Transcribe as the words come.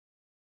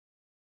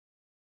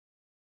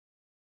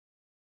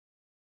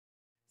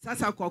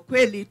Sasa kwa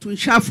kweli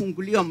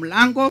tunshafunguliwa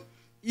mlango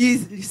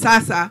ili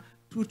sasa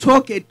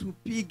tutoke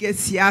tupige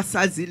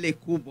siasa zile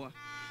kubwa.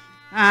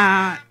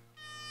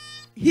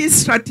 Hii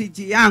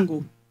strategy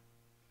yangu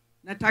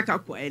nataka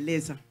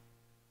kueleza.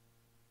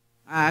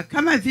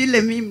 Kama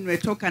vile mimi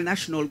nimetoka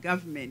national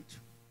government,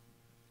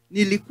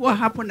 nilikuwa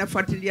hapo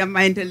nafuatilia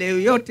maendeleo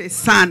yote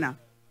sana.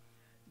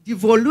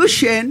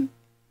 Devolution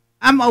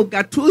ama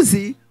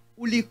ugatuzi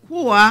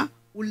ulikuwa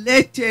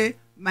ulete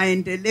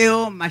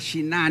maendeleo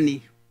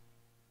mashinani.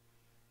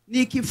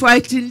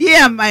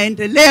 Nikifuatilia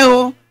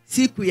maendeleo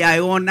siku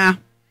yaona.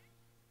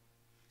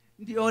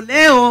 Ndio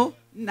leo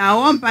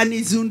naomba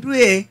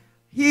nizundue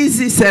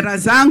hizi sera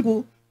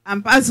zangu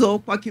ambazo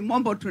kwa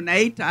kimombo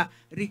tunaita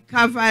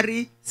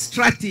recovery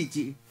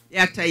strategy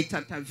ya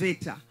Taita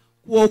Taveta.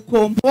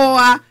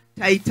 Kuokomboa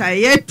Taita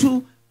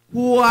yetu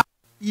kuwa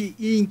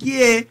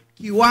iingie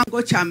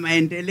kiwango cha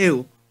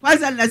maendeleo.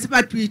 Kwanza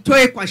lazima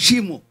tuitoe kwa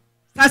shimo.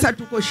 Sasa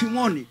tuko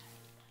shimoni.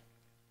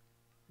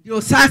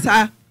 Ndio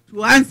sasa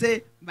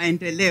tuanze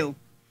maendeleo.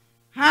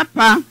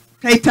 Hapa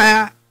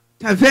Taita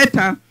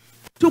Taveta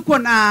tuko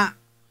na,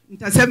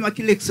 nitasema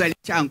kile Kiswahili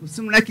changu,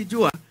 si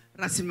mnakijua,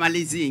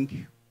 rasilimali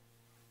zingi.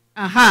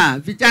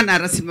 Vijana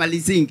rasilimali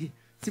zingi.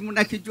 Si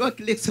mnakijua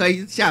kile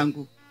Kiswahili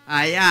changu.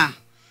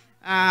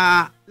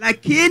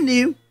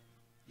 Lakini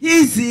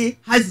hizi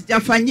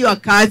hazijafanyiwa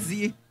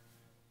kazi.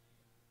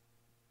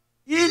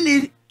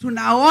 Ili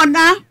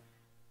tunaona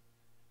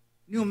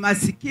ni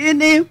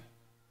umasikini,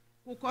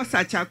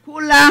 kukosa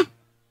chakula,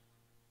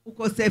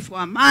 ukosefu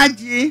wa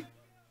maji,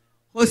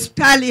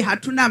 hospitali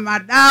hatuna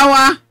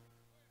madawa,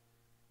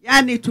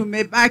 yani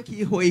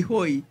tumebaki hoi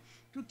hoi.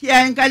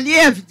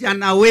 Tukiangalia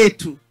vijana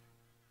wetu,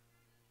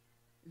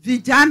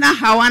 vijana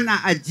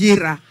hawana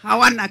ajira,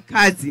 hawana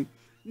kazi.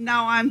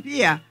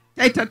 Nawaambia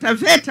Taita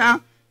Taveta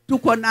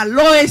tuko na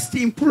lowest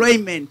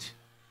employment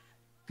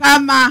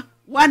kama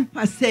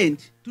 1%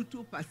 to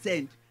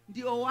 2%.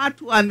 Ndio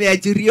watu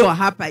wameajiriwa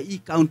hapa hii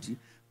county,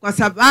 kwa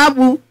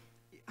sababu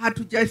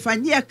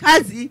hatujafanyia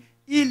kazi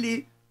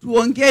ili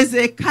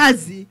tuongeze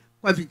kazi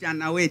kwa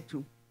vijana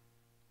wetu.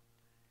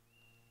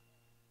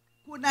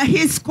 Kuna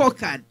hii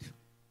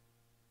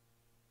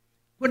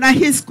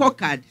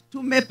scorecard.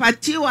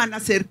 Tumepatiwa na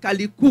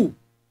serikali kuu.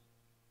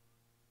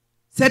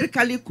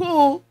 Serikali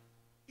kuu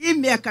hii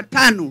miaka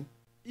 5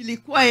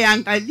 ilikuwa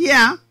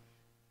yaangalia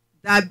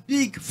the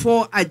big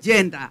 4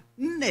 agenda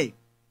 4.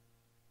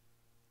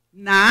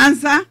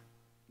 Naanza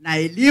na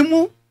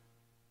elimu,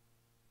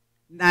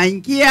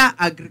 naingia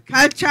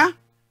agriculture,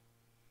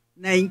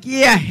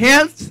 naingia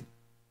health,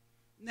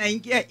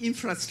 naingia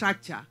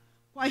infrastructure.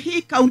 Kwa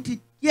hii county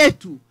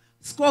yetu,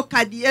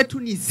 scorecard yetu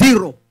ni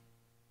 0.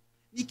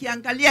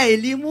 Nikiangalia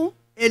elimu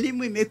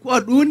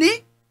imekuwa duni.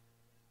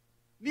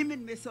 Mimi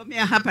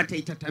nimesomea hapa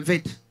Taita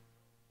Taveta.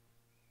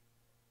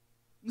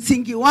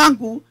 Msingi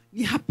wangu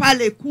ni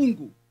hapale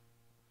Kungu.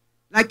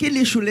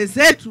 Lakini shule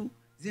zetu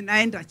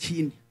zinaenda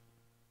chini.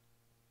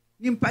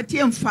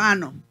 Nimpatie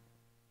mfano.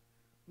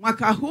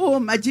 Mwaka huu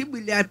majibu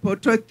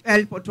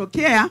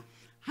yalipotokea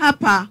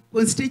hapa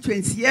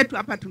constituency yetu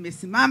hapa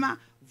tumesimama,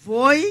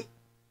 Voi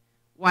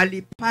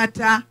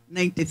walipata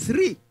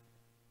 93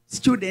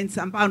 students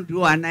ambao ndio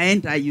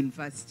wanaenda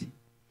university.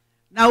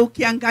 Na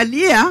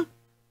ukiangalia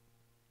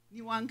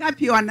ni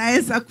wangapi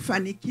wanaweza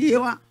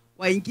kufanikiwa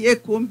waingie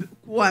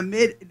kuwa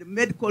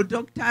medical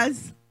doctors,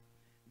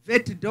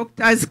 vet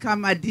doctors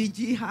kama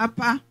DG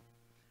hapa.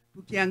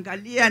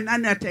 Tukiangalia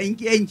nani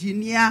ataingia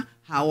engineer,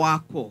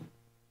 hawako.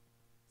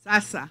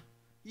 Sasa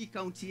hii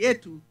county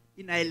yetu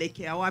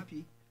inaelekea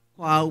wapi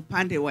kwa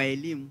upande wa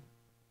elimu?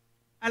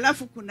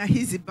 Alafu kuna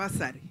hizi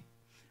basari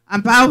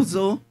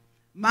ambazo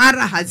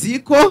mara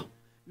haziko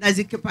na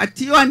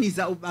zikipatiwa ni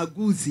za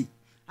ubaguzi.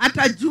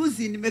 Hata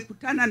juzi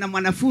nimekutana na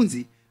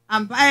mwanafunzi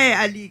ambaye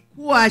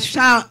alikuwa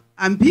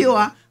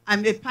shaambiwa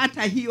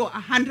amepata hiyo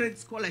 100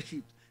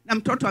 scholarships na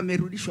mtoto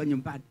amerudishwa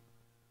nyumbani.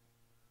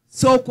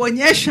 So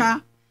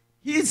kuonyesha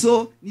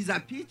hizo ni za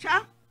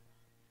picha,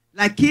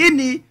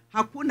 lakini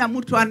hakuna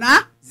mtu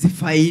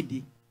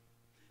anazifaidi.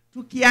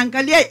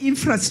 Tukiangalia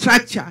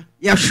infrastructure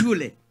ya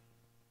shule,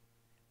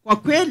 kwa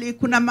kweli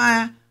kuna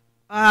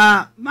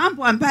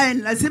mambo ambayo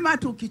lazima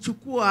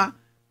tukichukua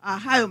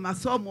hayo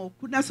masomo.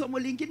 Kuna somo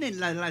lingine ni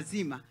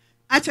lazima.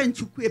 Acha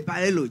nichukue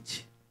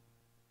biology.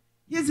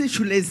 Hizi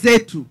shule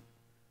zetu,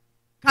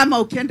 kama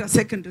ukienda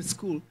secondary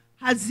school,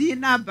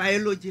 hazina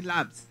biology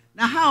labs.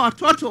 Na hawa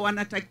watoto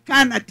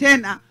wanatakikana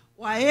tena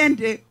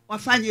waende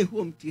wafanye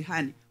huo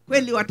mtihani.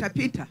 Kweli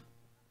watapita?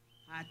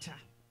 Hata.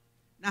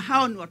 Na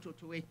hao ni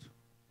watoto wetu.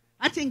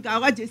 Hata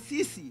ingawaje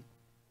sisi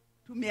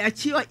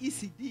tumeachiwa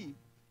ECD,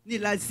 ni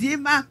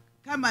lazima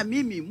kama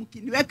mimi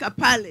mkiniweka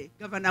pale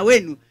gavana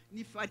wenu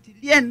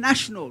nifuatilie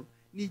national,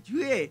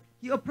 nijue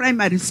hiyo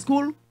primary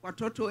school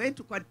watoto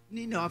wetu kwa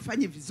nini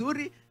wafanye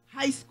vizuri,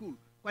 high school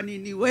kwa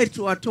nini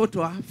wetu watoto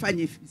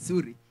wafanye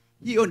vizuri.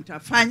 Hiyo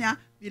nitafanya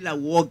bila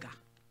uoga.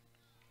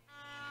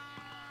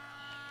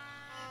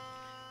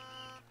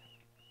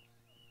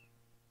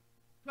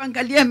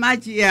 Tuangalie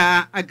maji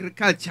ya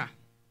agriculture.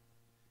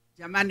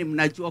 Jamani,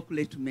 mnajua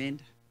kule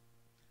tumeenda.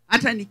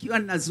 Hata nikiwa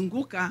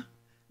nazunguka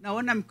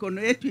naona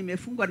mikono yetu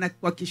imefungwa na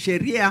kwa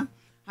kisheria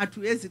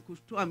hatuwezi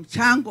kutoa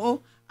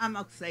mchango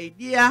ama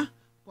kusaidia.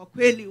 Kwa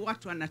kweli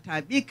watu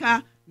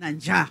wanataabika na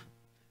njaa.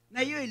 Na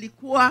hiyo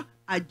ilikuwa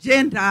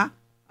agenda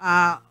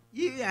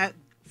hiyo ya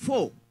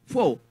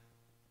 4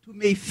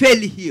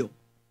 tumeifeli hiyo.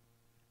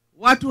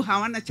 Watu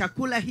hawana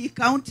chakula hii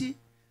county.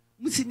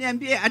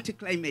 Msiniambie ati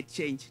climate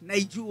change.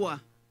 Naijua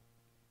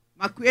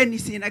Makueni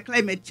sina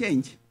climate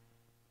change.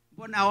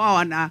 Mbona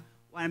wao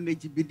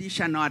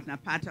wamejibidisha na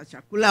wanapata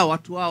chakula,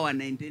 watu wao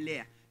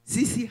wanaendelea.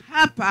 Sisi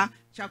hapa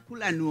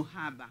chakula ni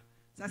uhaba.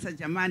 Sasa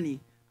jamani,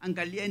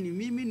 angalieni,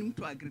 mimi ni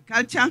mtu wa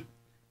agriculture,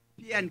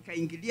 pia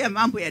nikaingilia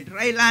mambo ya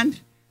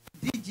dryland.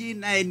 DG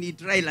naye ni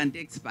dryland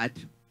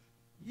expert.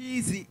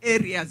 Hizi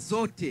area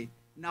zote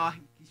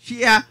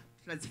nawahakikishia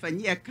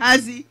tutazifanyia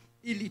kazi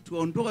ili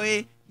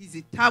tuondoe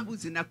hizi tabu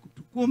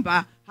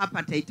zinakutukumba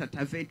hapa Taita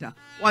Taveta.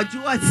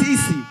 Wajua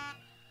sisi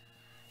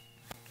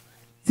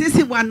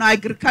wana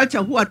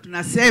agriculture huwa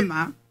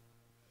tunasema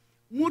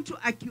mtu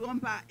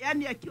akiomba,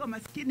 yani akiwa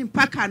maskini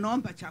mpaka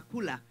anaomba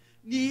chakula,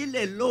 ni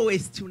ile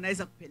lowest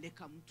unaweza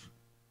kupeleka mtu.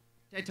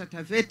 Taita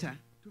Taveta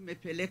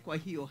tumepelekwa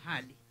hiyo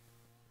hali.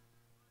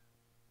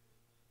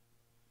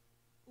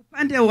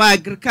 Upande wa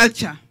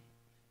agriculture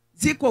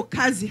ziko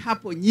kazi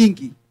hapo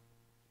nyingi.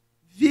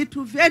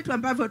 Vitu vyetu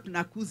ambavyo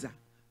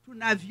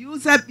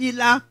tunaviuza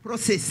bila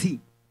processing.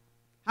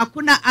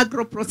 Hakuna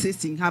agro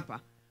processing hapa.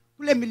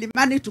 Kule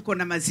milimani tuko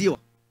na maziwa.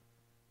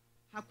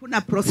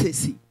 Hakuna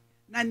processing.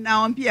 Na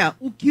ninawaambia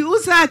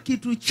ukiuza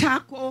kitu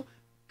chako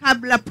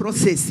kabla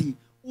processing,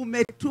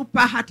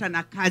 umetupa hata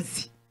na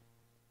kazi.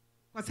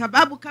 Kwa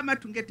sababu kama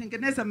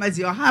tungetengeneza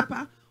maziwa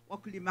hapa,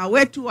 wakulima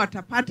wetu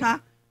watapata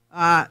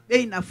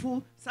bei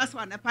nafuu. Sasa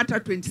wanapata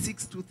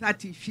 26 to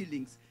 30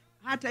 shillings.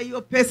 Hata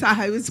hiyo pesa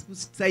haiwezi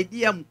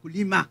kusaidia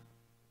mkulima.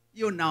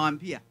 Hiyo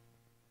nawaambia.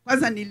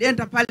 Kwanza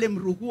nilienda pale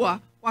Mrugua,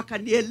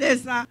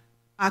 wakanieleza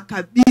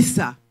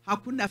kabisa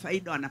hakuna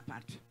faida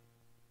wanapata.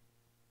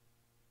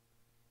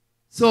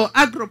 So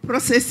agro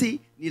processing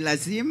ni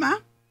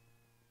lazima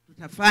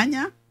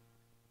tutafanya.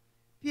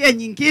 Pia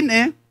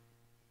nyingine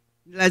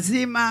ni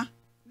lazima,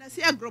 na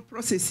si agro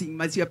processing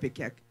maziwa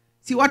peke yake.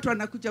 Si watu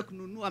wanakuja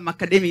kununua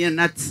macadamia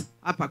nuts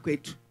hapa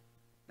kwetu,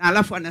 na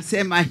alafu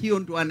wanasema hiyo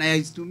ndio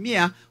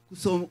wanayotumia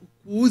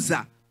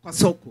kuuza kwa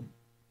soko.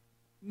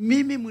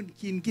 Mimi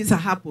mkiingiza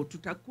hapo,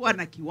 tutakuwa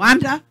na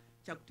kiwanda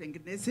cha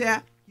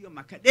kutengenezea hiyo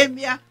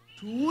macadamia,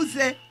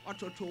 tuuze,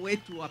 watoto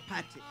wetu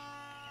wapate.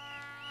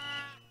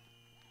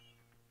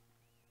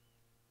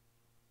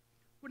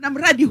 Kuna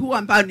mradi huu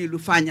ambao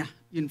nilifanya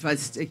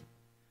university.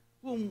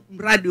 Huu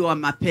mradi wa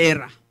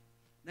mapera.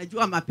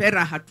 Najua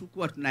mapera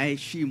hatukuwa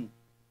tunaheshimu.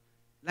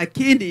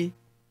 Lakini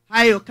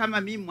hayo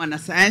kama mimi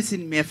mwanasayansi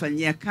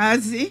nimefanyia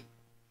kazi.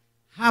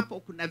 Hapo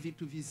kuna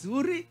vitu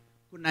vizuri,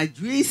 kuna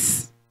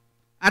juice.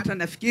 Hata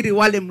nafikiri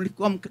wale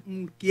mlikuwa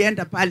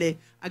mkienda pale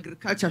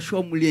agriculture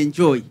show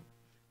mlienjoy.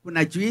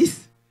 Kuna juice,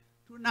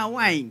 tuna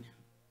wine.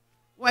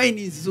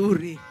 Wine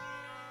nzuri.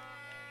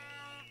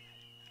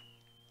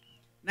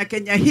 Na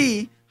Kenya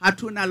hii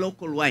hatuna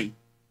local wine.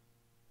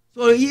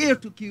 So hiyo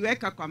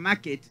tukiweka kwa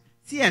market,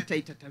 si ya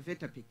Taita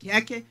Taveta peke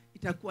yake,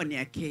 itakuwa ni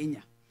ya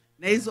Kenya.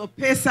 Na hizo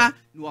pesa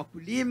ni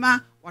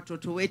wakulima,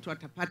 watoto wetu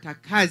watapata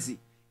kazi.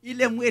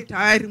 Ile mwe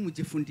tayari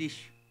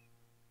mjifundishe.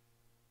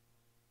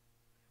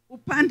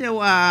 Upande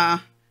wa,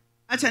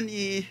 acha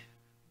ni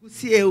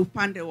gusie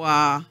upande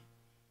wa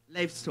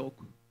livestock.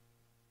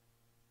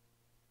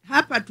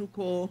 Hapa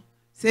tuko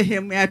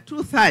sehemu ya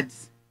 2/3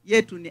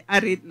 yetu ni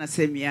arid na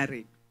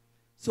semi-arid.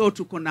 So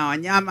tuko na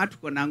wanyama,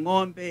 tuko na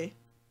ng'ombe,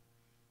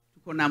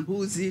 tuko na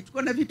mbuzi,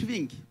 tuko na vitu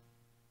vingi.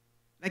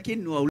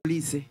 Lakini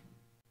niwaulize,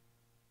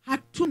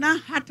 hatuna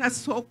hata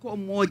soko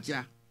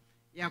moja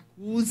ya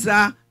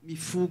kuuza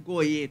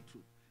mifugo yetu.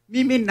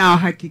 Mimi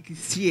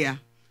nawahakikishia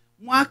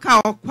mwaka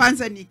wa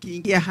kwanza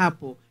nikiingia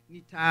hapo,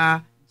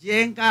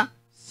 nitajenga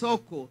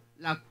soko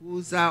la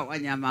kuuza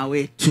wanyama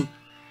wetu.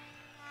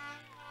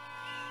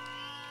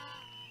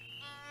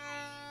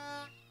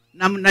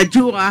 Na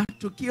mnajua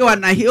tukiwa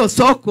na hiyo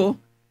soko,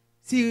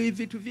 si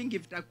vitu vingi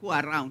vitakuwa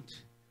around.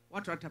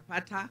 Watu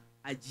watapata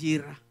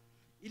ajira.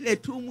 Ile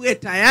tu mwe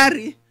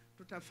tayari,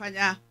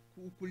 tutafanya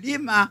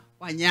ukulima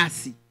wa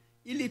nyasi.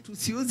 Ili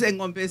tusiuze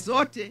ng'ombe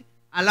zote,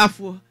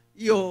 alafu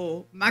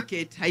hiyo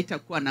market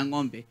haitakuwa na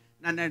ng'ombe.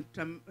 Na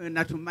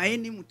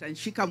natumaini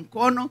mtanishika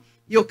mkono,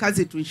 hiyo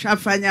kazi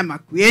tunashafanya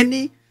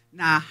Makueni,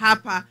 na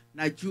hapa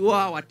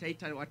najua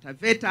wataita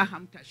wataveta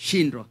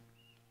hamtashindwa.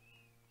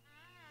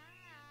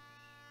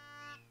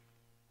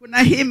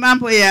 Kuna hii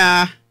mambo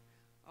ya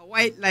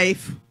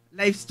wildlife,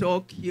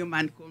 livestock,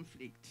 human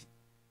conflict.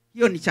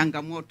 Hiyo ni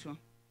changamoto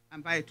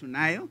ambayo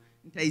tunayo,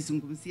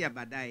 nitaizungumzia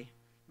baadaye,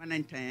 maana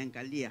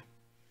nitaangalia.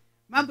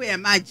 Mambo ya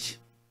maji.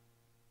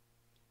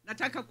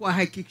 Nataka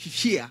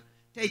kuwahakikishia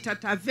Taita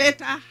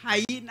Taveta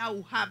haina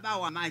uhaba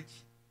wa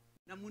maji.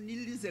 Na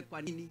munilize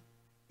kwa nini.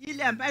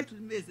 Ile ambayo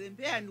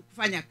tumezembea ni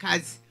kufanya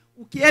kazi.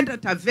 Ukienda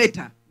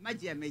Taveta,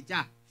 maji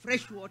yamejaa,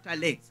 fresh water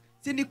lakes.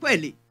 Si ni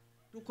kweli?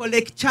 Tuko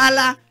Lake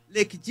Chala,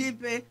 Lake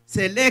Jibe,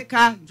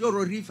 Seleka,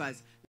 Njoro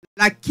Rivers,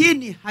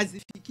 lakini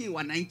hazifikii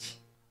wananchi.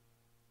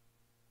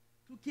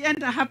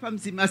 Tukienda hapa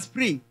Mzima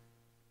Spring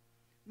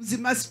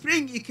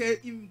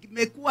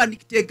imekuwa ni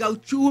kitega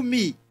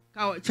uchumi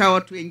cha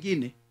watu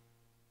wengine.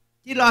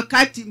 Kila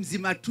wakati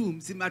Mzima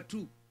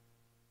tu.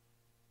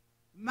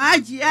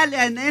 Maji yale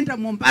yanaenda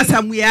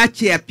Mombasa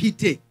muache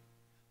yapite.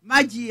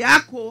 Maji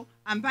yako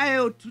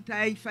ambayo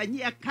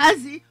tutaifanyia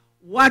kazi,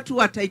 watu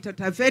wa Taita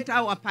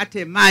Taveta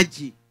wapate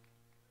maji.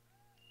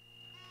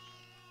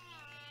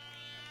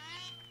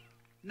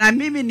 Na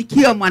mimi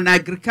nikiwa mwana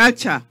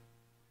agriculture,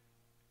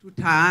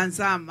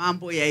 tutaanza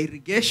mambo ya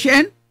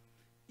irrigation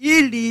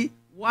ili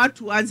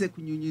watu waanze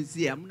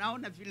kunyunyuzia.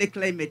 Mnaona vile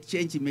climate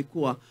change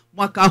imekuwa.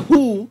 Mwaka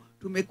huu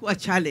tumekuwa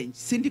challenge,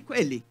 si ndi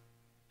kweli?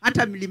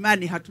 Hata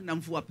milimani hatuna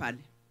mvua pale.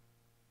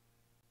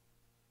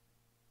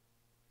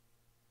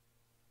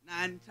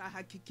 Na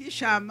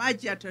nitahakikisha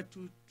maji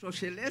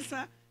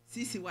yatatutosheleza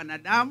sisi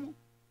wanadamu,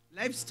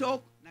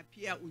 livestock na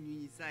pia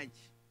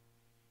unyunyizaji.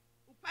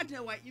 Upande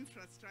wa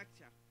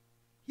infrastructure,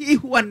 hii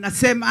huwa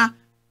ninasema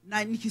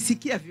na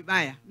nikisikia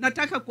vibaya,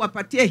 nataka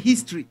kuwapatia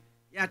history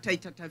ya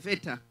Taita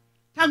Taveta.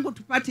 Tangu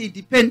tupate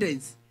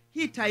independence,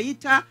 hii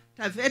Taita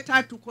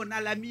Taveta tuko na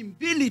lami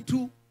 2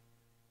 tu.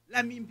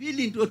 Lami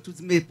 2 ndio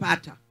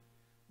tuzimepata.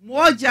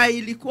 Moja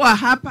ilikuwa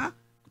hapa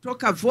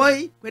kutoka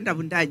Voi kwenda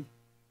Bundanyi.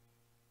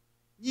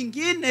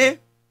 Nyingine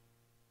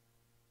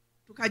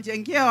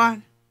tukajengewa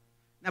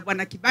na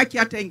Bwana Kibaki,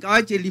 hata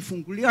ingawaje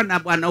ilifunguliwa na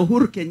Bwana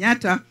Uhuru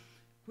Kenyatta,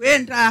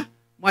 kwenda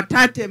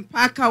Mwatate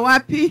mpaka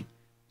wapi?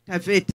 Taveta.